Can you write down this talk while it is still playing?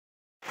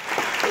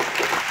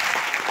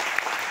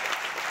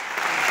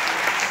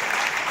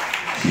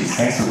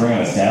Thanks for bringing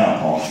us down,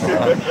 Paul.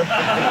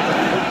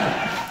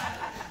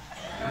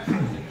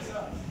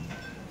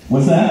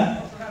 What's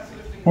that?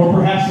 Or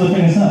perhaps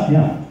lifting us up,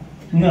 yeah.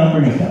 No,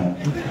 bring us down.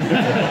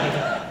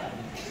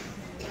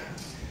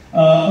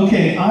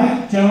 Okay,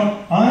 I'm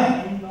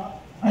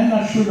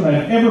not sure that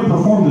I've ever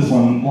performed this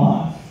one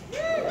live.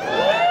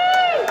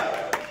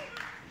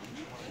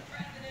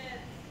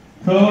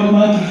 Code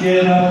monkey,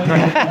 get up.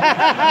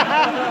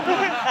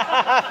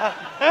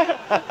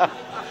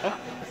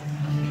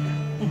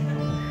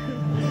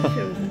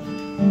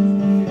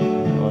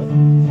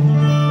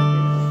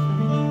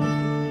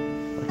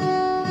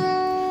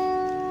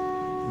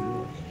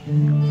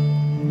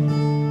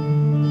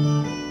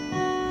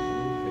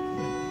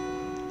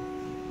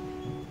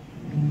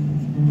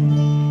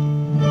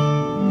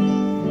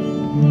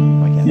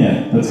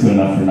 Yeah, that's good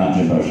enough for not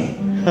Jim Boscia.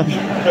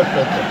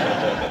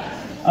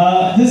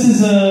 This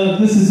is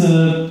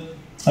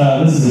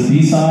a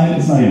B-side.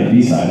 It's not even a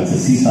B-side. It's a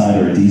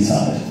C-side or a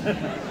D-side.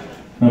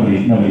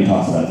 Nobody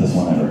talks about this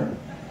one ever.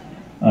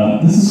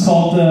 This is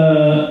called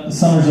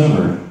 "Summer's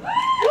Over."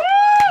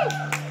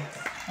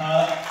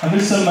 And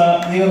there's some,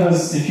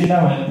 if you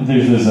know it,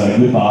 there's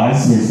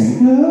goodbyes. So you're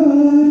singing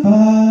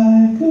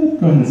goodbye.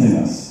 Go ahead and sing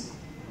this.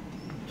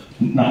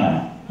 Not now.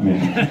 I mean,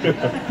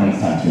 when it's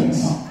time to do this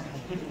song.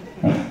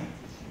 Okay.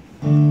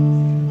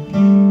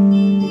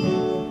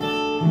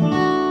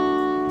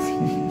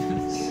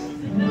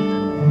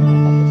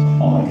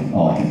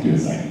 All I can do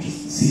is I can just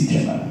see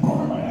Jim out of the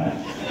corner of my eye.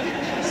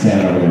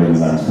 Standing over there with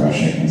his arms crossed,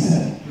 shaking his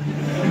head.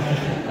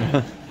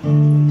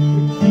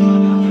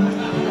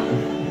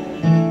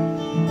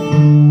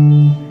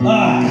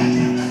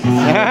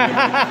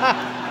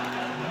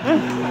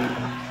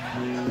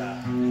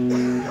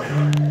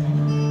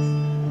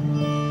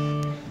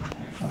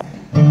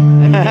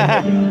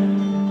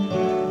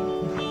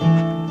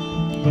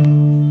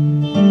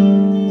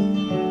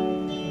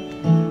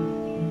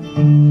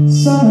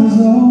 Summer's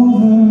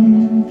over,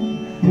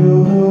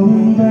 you're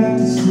going back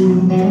to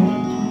school.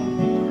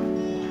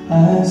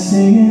 I'm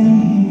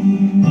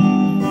staying here,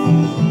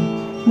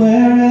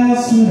 where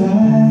else would I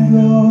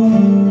go?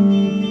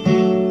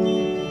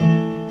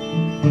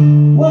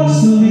 Watch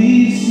the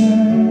leaves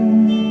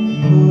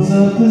turn, close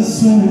up the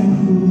swimming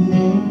pool.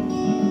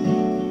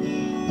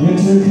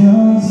 Winter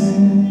comes in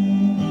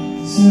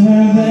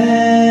sooner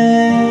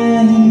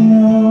than you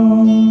know.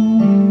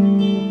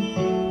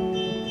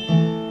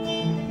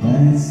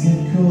 Nights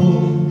get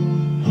cold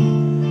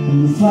and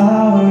the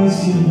flowers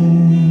give in.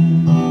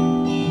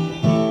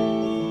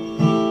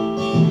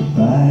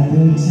 Bide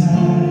their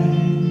time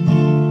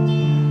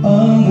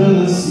under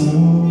the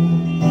snow.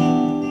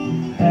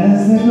 As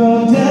they go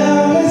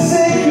down and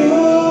say goodbye,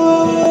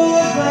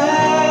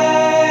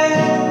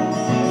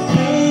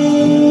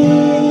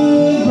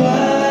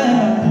 goodbye,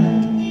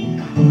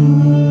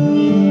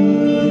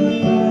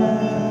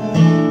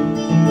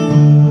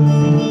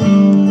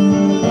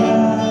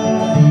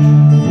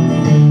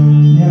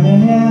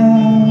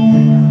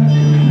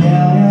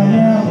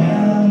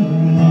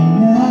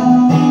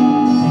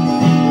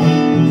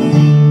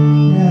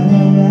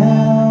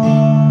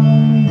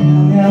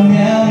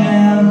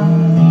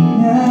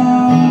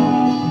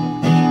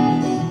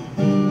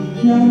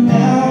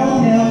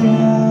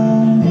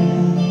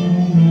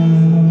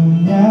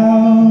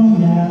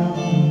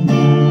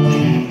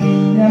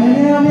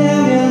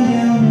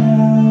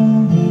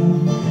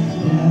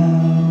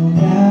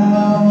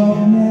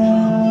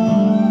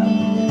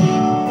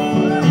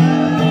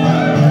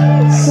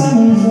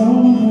 Summer's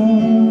over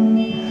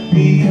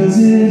because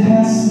it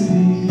has to be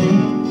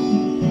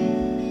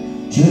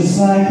just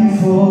like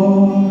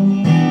before,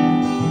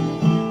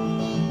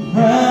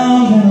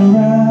 round and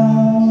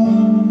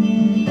around.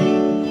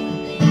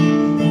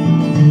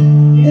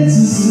 It's a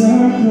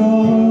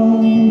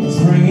circle that's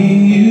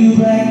bringing you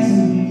back to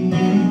me.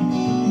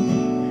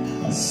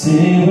 I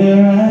stay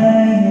where I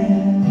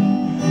am,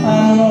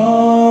 I'm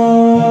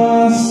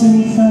lost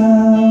and found.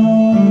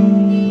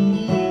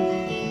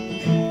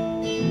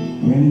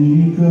 When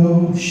you go,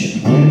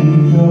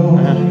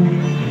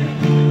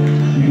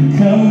 you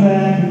come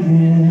back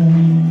again.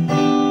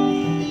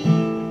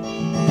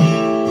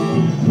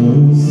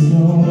 Close the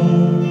door,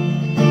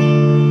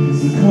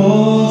 'cause the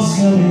cold's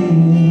coming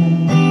in.